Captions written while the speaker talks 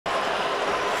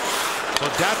So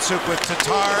Datsyuk with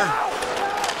Tatar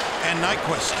and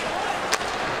Nyquist.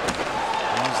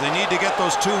 As they need to get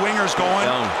those two wingers going.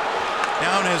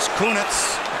 Down is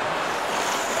Kunitz.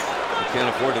 You can't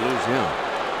afford to lose him.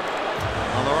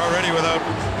 Well, they're already without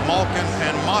Malkin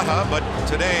and Mata, but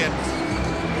today it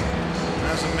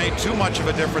hasn't made too much of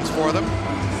a difference for them.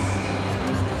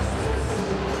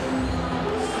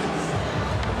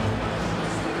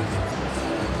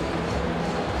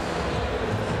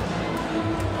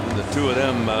 The two of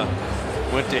them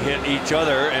went to hit each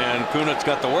other, and Kunitz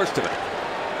got the worst of it.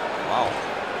 Wow.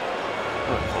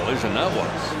 What a collision that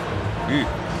was.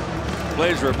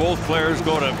 Plays where both players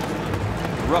go to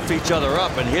rough each other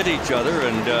up and hit each other,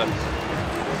 and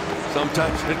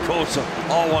sometimes it goes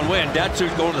all one way. And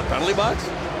Datsyuk going to the penalty box.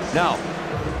 Now,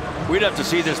 we'd have to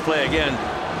see this play again.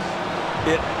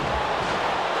 It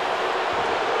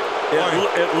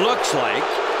looks like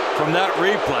from that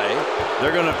replay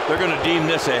they're gonna deem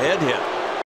this a head hit.